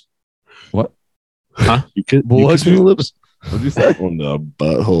lips. What? You kiss Well, what'd me on you- the lips? What'd you say? On the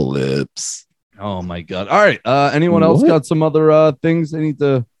butthole lips. Oh my god! All right. Anyone else What? got some other things they need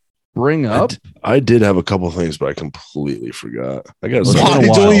to bring up? I did have a couple things, but I completely forgot. I got It's been a Why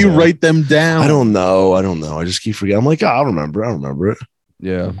while. don't you write them down? I don't know. I just keep forgetting. I'm like, I'll remember it.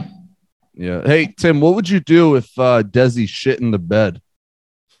 Yeah. Yeah. Hey Tim, what would you do if Desi shit in the bed?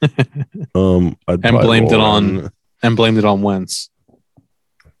 I'd probably blamed it roll on- around. And blamed it on Wentz.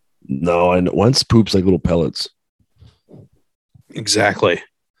 No, I know. Wentz poops like little pellets. Exactly.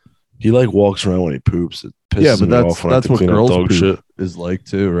 He like walks around when he poops. It pisses Yeah, but me that's off when I have that's to what clean up girls dog poop shit. is like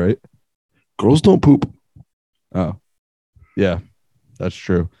too, right? Girls don't poop. Oh, yeah, that's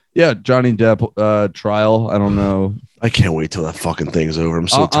true. Yeah, Johnny Depp trial. I don't know. I can't wait till that fucking thing's over. I'm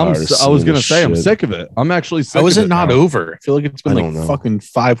so I tired. of I was seeing gonna this say I'm shit. sick of it. I'm actually sick. How is of it not now. over? I feel like it's been I don't like know. fucking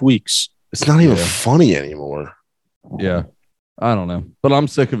 5 weeks. It's not even Yeah. funny anymore. Yeah, I don't know, but I'm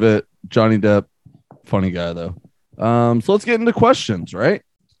sick of it. Johnny Depp, funny guy though. So let's get into questions, right?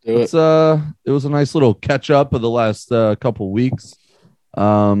 Do it. It's it was a nice little catch up of the last couple weeks.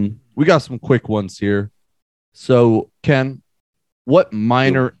 We got some quick ones here. So Ken, what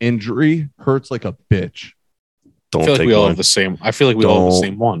minor injury hurts like a bitch? Don't I feel like take we all one. have the same. I feel like we all have the Don't.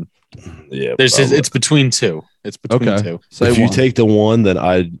 same one. Yeah, There's probably. it's between two. It's between Okay. two. Say if you one. take the one, then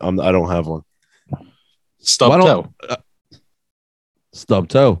I don't have one. Stub Why don't- toe. Stub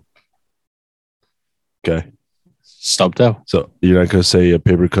toe. Okay, Stub toe. so you're not gonna say a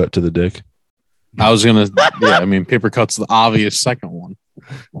paper cut to the dick? I was gonna. Yeah, I mean, paper cut's the obvious second one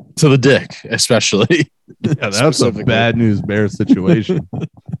to the dick, especially. Yeah, that's a Specifically. bad news bear situation. But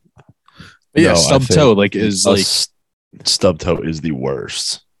yeah, No, I stub think toe like is A like stub toe is the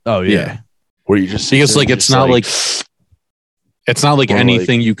worst. Oh yeah. Where you just sit Because there like and it's just, not like it's not like Or, like-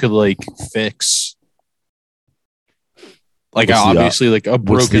 anything you could like fix. Like What's the obviously like a what's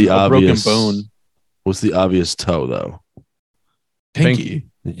broken the a broken obvious- bone. what's the obvious toe though? Pinky.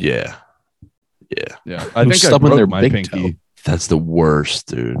 Yeah, Yeah, I Who's think I stubbing broke their my big pinky. toe? that's the worst,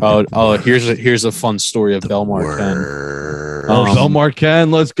 dude. Oh, here's a fun story of Belmar Ken. Worst. Oh, Um, Belmar Ken,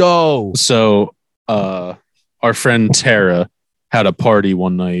 let's go. So our friend Tara had a party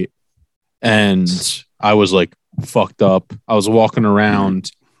one night and I was like fucked up. I was walking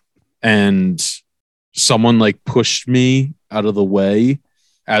around and someone like pushed me out of the way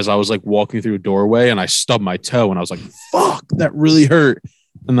as I was like walking through a doorway and I stubbed my toe and I was like, fuck, that really hurt.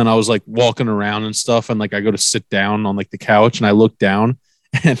 And then I was like walking around and stuff and like I go to sit down on like the couch and I look down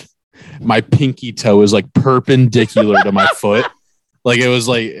and my pinky toe is like perpendicular to my foot. Like it was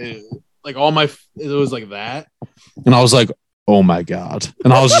like all my it was like that. And I was like, oh my God.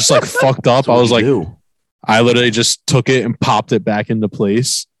 And I was just like fucked up. I was like, I literally just took it and popped it back into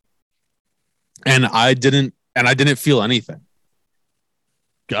place. And I didn't feel anything.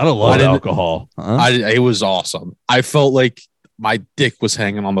 Gotta I love didn't- alcohol. Huh? It was awesome. I felt like my dick was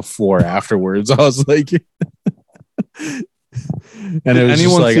hanging on the floor afterwards. I was like, and it Did was just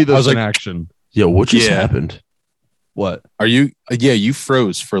anyone like, see I this was in like, action? Yo, what just Yeah. happened? What? are you? Yeah, you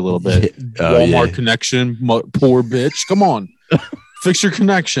froze for a little bit. Oh, Walmart yeah. connection, poor bitch. Come on, fix your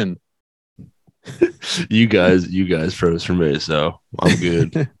connection. You guys froze for me, so I'm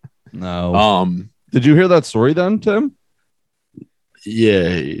good. No. Did you hear that story then, Tim?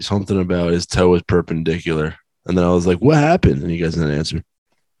 Yeah, something about his toe was perpendicular, and then I was like, "What happened?" And you guys didn't answer.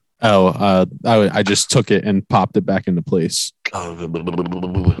 I just took it and popped it back into place.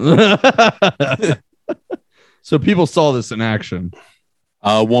 So people saw this in action.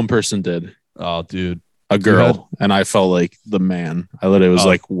 One person did, Oh, dude. a had- girl, and I felt like the man. I literally was Oh.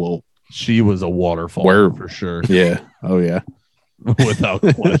 like, whoa, She was a waterfall Where- for sure. yeah, oh yeah. Without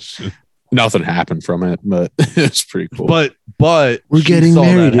question. Nothing happened from it, but it's pretty cool. But We're she getting saw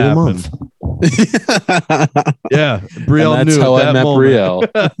married that in a happen. month. Yeah. Brielle and that's knew how at I that met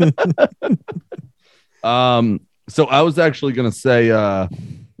moment. Brielle. So I was actually gonna say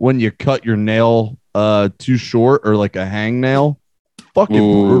when you cut your nail too short or like a hangnail, fucking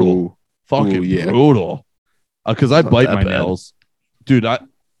brutal. Ooh. Fucking Ooh, yeah. brutal. Because I Not bite that my bad. nails. Dude,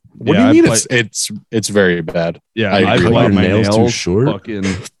 What do you mean? It's very bad. Yeah, I I agree. bite Your my nails nails too short? Fucking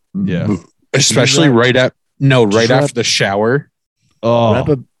yeah. Especially right Just after the shower.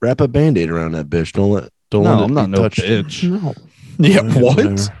 Oh wrap a band-aid around that bitch. Don't let no, it I'm not be no touched. bitch. No. Yeah, All right, what?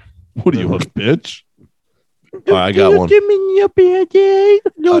 whatever. What are you, a bitch? All right, I got one. Give me your band-aid,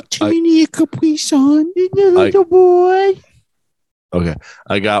 a Capri Sun. little boy. Okay,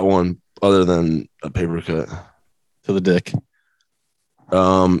 I got one other than a paper cut. To the dick.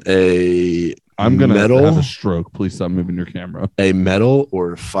 A I'm gonna metal, have a stroke. Please stop moving your camera. a metal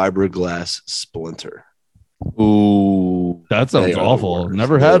or fiberglass splinter. Ooh. That sounds They are the awful. worst.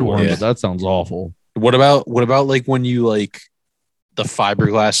 Never They're had the one, worst. but that sounds awful. What about like when you like the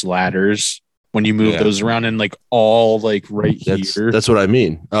fiberglass ladders when you move Yeah. those around and like all like right here? That's what I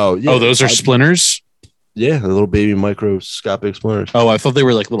mean. Oh yeah. Oh, those are splinters? Yeah, the little baby microscopic splinters. Oh, I thought they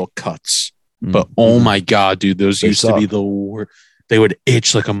were like little cuts. Mm. But oh my god, dude, those They used to be suck. the worst. They would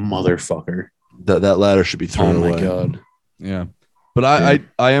itch like a motherfucker. That ladder should be Oh thrown my away. god. Yeah. But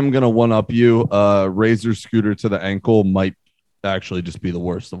I am gonna one up you. Razor scooter to the ankle might actually just be the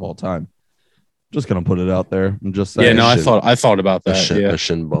worst of all time. Just gonna put it out there. I'm just saying. Yeah, no, shin. I thought about that. A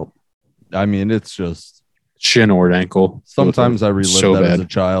shin bump. I mean, it's just Shin or ankle. sometimes I relive So that as bad. a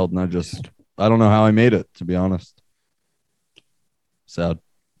child, and I don't know how I made it, to be honest. Sad.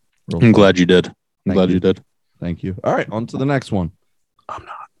 Real I'm sad. glad you did. I'm Thank glad you. you did. Thank you. All right, on to the next one. I'm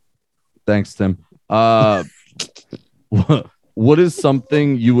not. Thanks, Tim. What is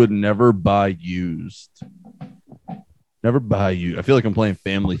something you would never buy used? Never buy you. I feel like I'm playing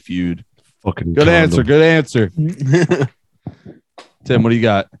Family Feud. Fucking Good condom. answer. Good answer. Tim, what do you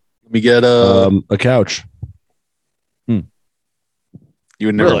got? Let me get A couch. you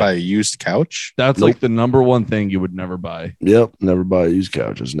would never Really? buy a used couch? That's Nope. like the number one thing you would never buy, Yep. Never buy a used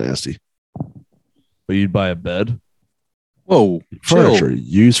couch. It's nasty. but you'd buy a bed. Whoa. Furniture.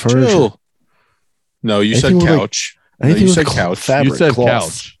 Used furniture. Chill. No, you said Anything with, like, couch. Anything you with said cloth, couch. Fabric, You said cloth.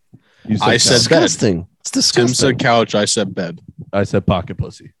 couch. You said I couch. said bed. Disgusting. It's Tim disgusting. said couch. I said bed. I said pocket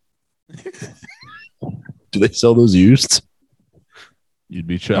pussy. Do they sell those used? You'd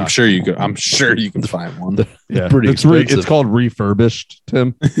be I'm shocked. sure you could. I'm sure you can find one. Yeah, pretty it's expensive. it's called refurbished,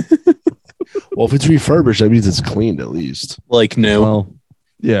 Tim. Well, if it's refurbished, that means it's cleaned at least. Like new. Well,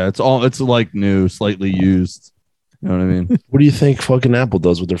 yeah, it's like new, slightly used. You know what I mean? What do you think fucking Apple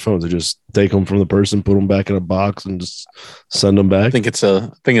does with their phones? They just take them from the person, put them back in a box, and just send them I back. think it's a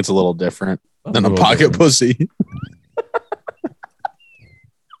little different than a little pocket different. pussy.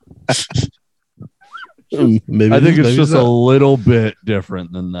 Maybe I think it's maybe just a not. little bit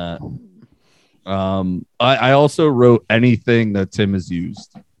different than that. I also wrote anything that Tim has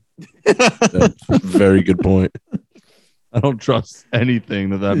used. Very good point. I don't trust anything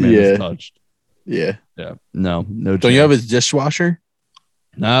that man Yeah. has touched. Yeah. Yeah, no. Don't you have his dishwasher?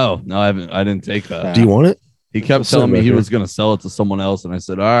 No, I haven't. I didn't take that. Do you want it? He kept It's telling sitting me right he here. was going to sell it to someone else, and I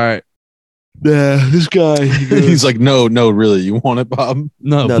said, "All right, Yeah, this guy. He's like, no, really. You want it, Bob?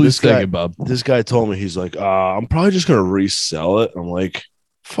 no, No, please this take guy- it, Bob." This guy told me he's like, I'm probably just gonna resell it. I'm like,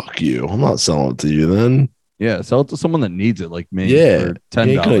 fuck you. I'm not selling it to you then. Yeah, sell it to someone that needs it, like me. Yeah, for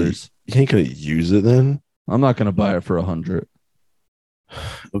 $10. You ain't gonna use it then. I'm not going to buy it for $100.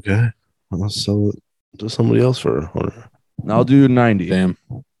 Okay, I'll sell it to somebody else for 100. I'll do 90. Damn.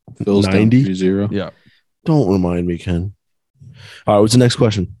 Phil's 90? down 0. Yeah. Don't remind me, Ken. All right, what's the next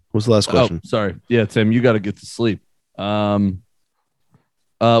question? What's the last question? Oh, sorry. Yeah, Tim, you got to get to sleep. What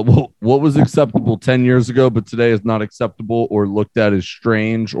was acceptable 10 years ago, but today is not acceptable or looked at as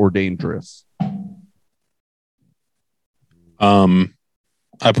strange or dangerous?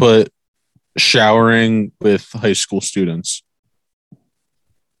 I put showering with high school students.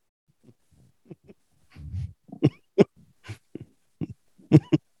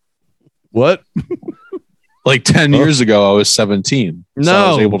 What? Like 10 years ago, I was 17. So I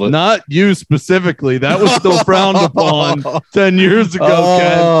was able to. not you specifically. That was still frowned upon 10 years ago,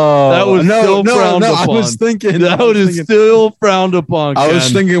 Ken. That was still frowned I upon. was thinking. That is still frowned upon, I was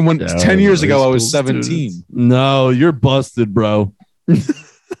Ken. thinking when Yeah, 10 years ago, I was high school 17. No, you're busted, bro.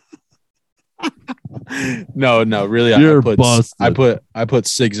 No, really. You're I put, busted. I put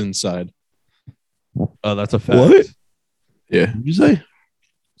SIGs inside. Oh, that's a fact. What? Yeah. What'd you say?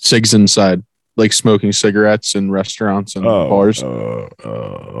 SIGs inside. Like smoking cigarettes in restaurants and bars.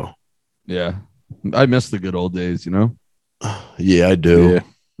 Yeah. I miss the good old days, you know? Yeah, I do.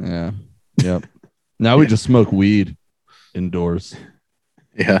 Yeah. Yeah. Yep. Now we just smoke weed indoors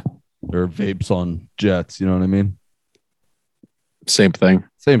Yeah. or vapes on jets. You know what I mean? Same thing.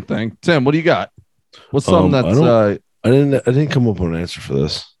 Same thing. Tim, what do you got? What's something I that's don't- I didn't come up with an answer for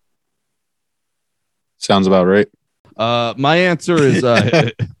this. Sounds about right. my answer is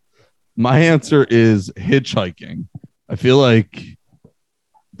My answer is hitchhiking. I feel like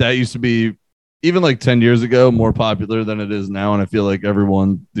that used to be, even like 10 years ago, more popular than it is now. And I feel like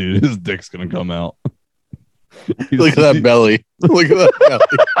everyone, dude, his dick's going to come out. Look at that belly. Look at that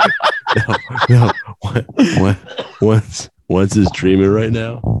belly. No. Once he's dreaming right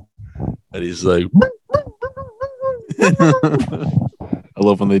now, and he's like, I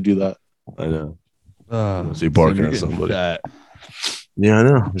love when they do that. I know. So So you barking you're at getting somebody. fat. Yeah, I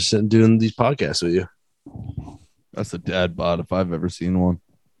know. I'm just sitting doing these podcasts with you. That's a dad bod if I've ever seen one.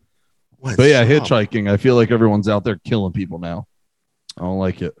 What? But yeah, Stop. hitchhiking. I feel like everyone's out there killing people now. I don't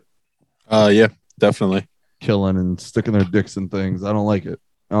like it. Yeah, definitely. Killing and sticking their dicks in things. I don't like it.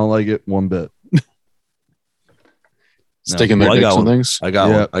 I don't like it one bit. Sticking Well, their I got dicks and one. things. I got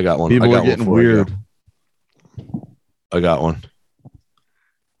Yeah. one. I got one. People I got are one getting before I go. weird. I got one.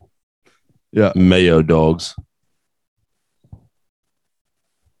 Yeah. Mayo dogs.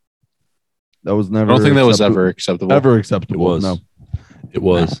 That was I never. don't think that was acceptable. ever acceptable. Ever It acceptable. was. No. It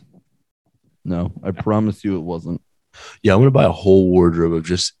was. No. I promise you it wasn't. Yeah, I'm gonna buy a whole wardrobe of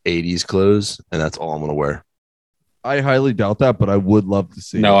just 80s clothes, and that's all I'm gonna wear. I highly doubt that, but I would love to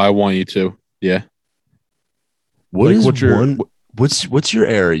see No, it. I want you to. Yeah. What Like, is what's your- one? What's your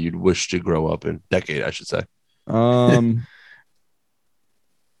era you'd wish to grow up in? Decade, I should say.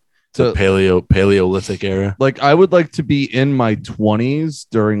 So The Paleolithic era. like I would like to be in my 20s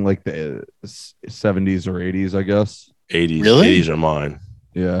during like the 70s or 80s, I guess. 80s. Really? 80s are mine.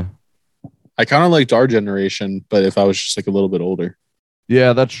 Yeah. I kind of liked our generation, but if I was just like a little bit older.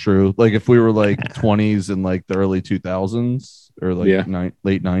 Yeah, that's true. Like if we were like 20s in like the early 2000s or like Yeah.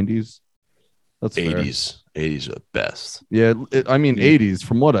 late 90s. That's fair. 80s. 80s are the best. Yeah, I mean Yeah. 80s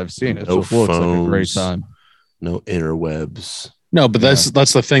from what I've seen, it No just looks like a great phones. time. No interwebs. No, but that's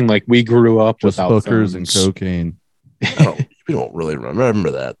the thing. Like we grew up Just without hookers and phones. cocaine. We don't really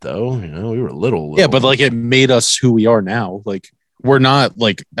remember that though. You know, we were little. Yeah, but like it made us who we are now. Like we're not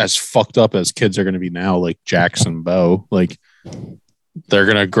like as fucked up as kids are going to be now. Like Jackson Bo, like they're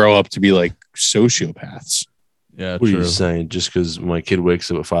going to grow up to be like sociopaths. Yeah, What are true. you saying? Just because my kid wakes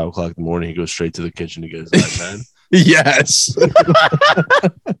up at 5 o'clock in the morning, he goes straight to the kitchen to get his iPad. Yes.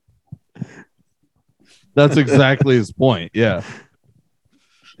 That's exactly his point. Yeah.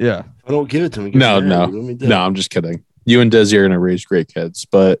 Yeah. I don't give it to him. No. No, I'm just kidding. You and Desi are going to raise great kids,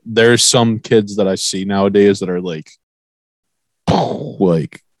 but there's some kids that I see nowadays that are like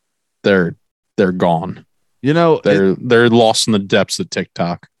they're gone. You know, They're lost in the depths of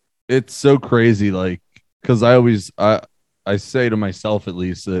TikTok. it's so crazy, like, because I say to myself at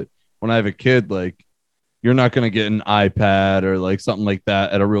least that when I have a kid, like, you're not going to get an iPad or like something like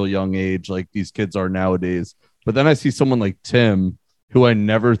that at a real young age like these kids are nowadays. But then I see someone like Tim, who I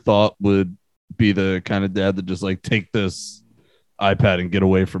never thought would be the kind of dad that just like take this iPad and get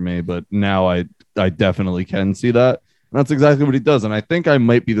away from me. But now I definitely can see that. And that's exactly what he does. And I think I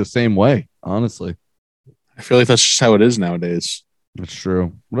might be the same way, honestly. I feel like that's just how it is nowadays. It's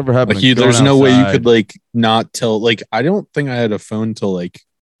true. Whatever happened. Like to going there's no way you outside? could like not tell. Like I don't think I had a phone till like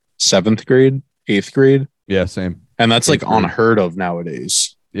 7th grade, 8th grade, Yeah, same. and that's like 8th grade. unheard of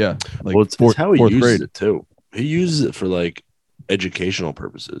nowadays. Yeah. Like Well, it's how he fourth uses grade. it too. He uses it for like educational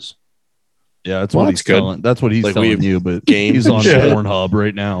purposes. Yeah, that's Well, what that's he's good. telling. That's what he's Like, telling we you. But games he's and on shit. Pornhub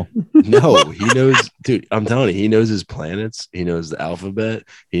right now. No, he knows, dude. I'm telling you, he knows his planets. He knows the alphabet.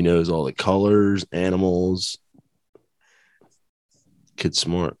 He knows all the colors, animals. Kid's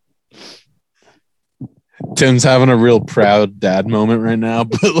smart. Tim's having a real proud dad moment right now,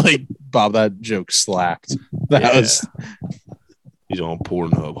 but like Bob, that joke slapped. That Yeah. was He's on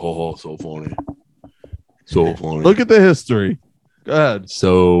Pornhub. Oh, so funny. So funny. Look at the history. Go ahead.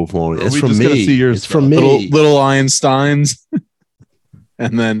 so funny. Are It's we from just gonna me. see your It's from me. little Einsteins,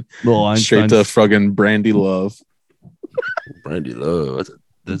 and then Little straight Einstein's, to friggin' Brandy Love. Brandy Love.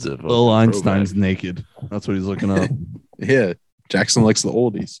 That's a Little fucking Einstein's throwback. naked. That's what he's looking up. Yeah, Jackson likes the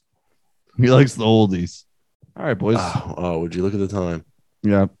oldies. He likes the oldies. All right, boys. Oh, would you look at the time?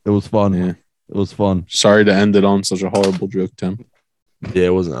 Yeah, it was fun. Yeah. It was fun. Sorry to end it on such a horrible joke, Tim. Yeah,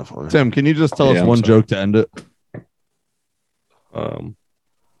 it wasn't that funny. Tim, can you just tell Yeah, us I'm one sorry. joke to end it? I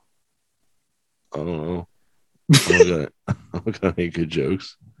don't know. I'm not gonna make good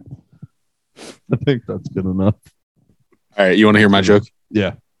jokes. I think that's good enough. All right, you want to hear my joke,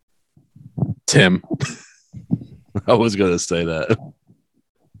 Yeah. Tim? I was gonna say that.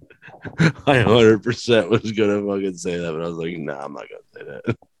 I 100% was gonna fucking say that, but I was like, nah, I'm not gonna say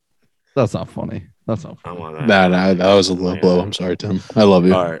that. That's not funny. That's not funny. I want That was a low blow. I'm sorry, Tim. I love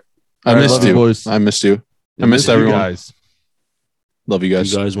you. All right, I All right, missed love you, you. boys. I missed you. I missed you everyone. guys. Love you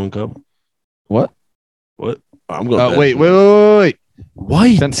guys. you guys one cup. What? What? I'm going. Wait.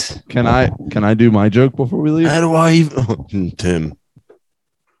 White. Can I do my joke before we leave? How do I even? Tim.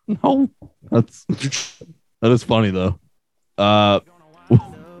 No, that is funny though.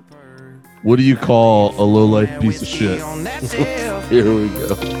 What do you call a low life piece of shit? Here we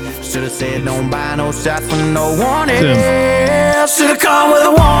go. Should have said don't buy no shots for no warning. Should have come with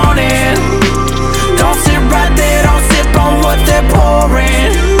a warning. Don't sit right there, don't sip on what they're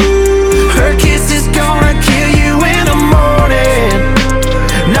pouring.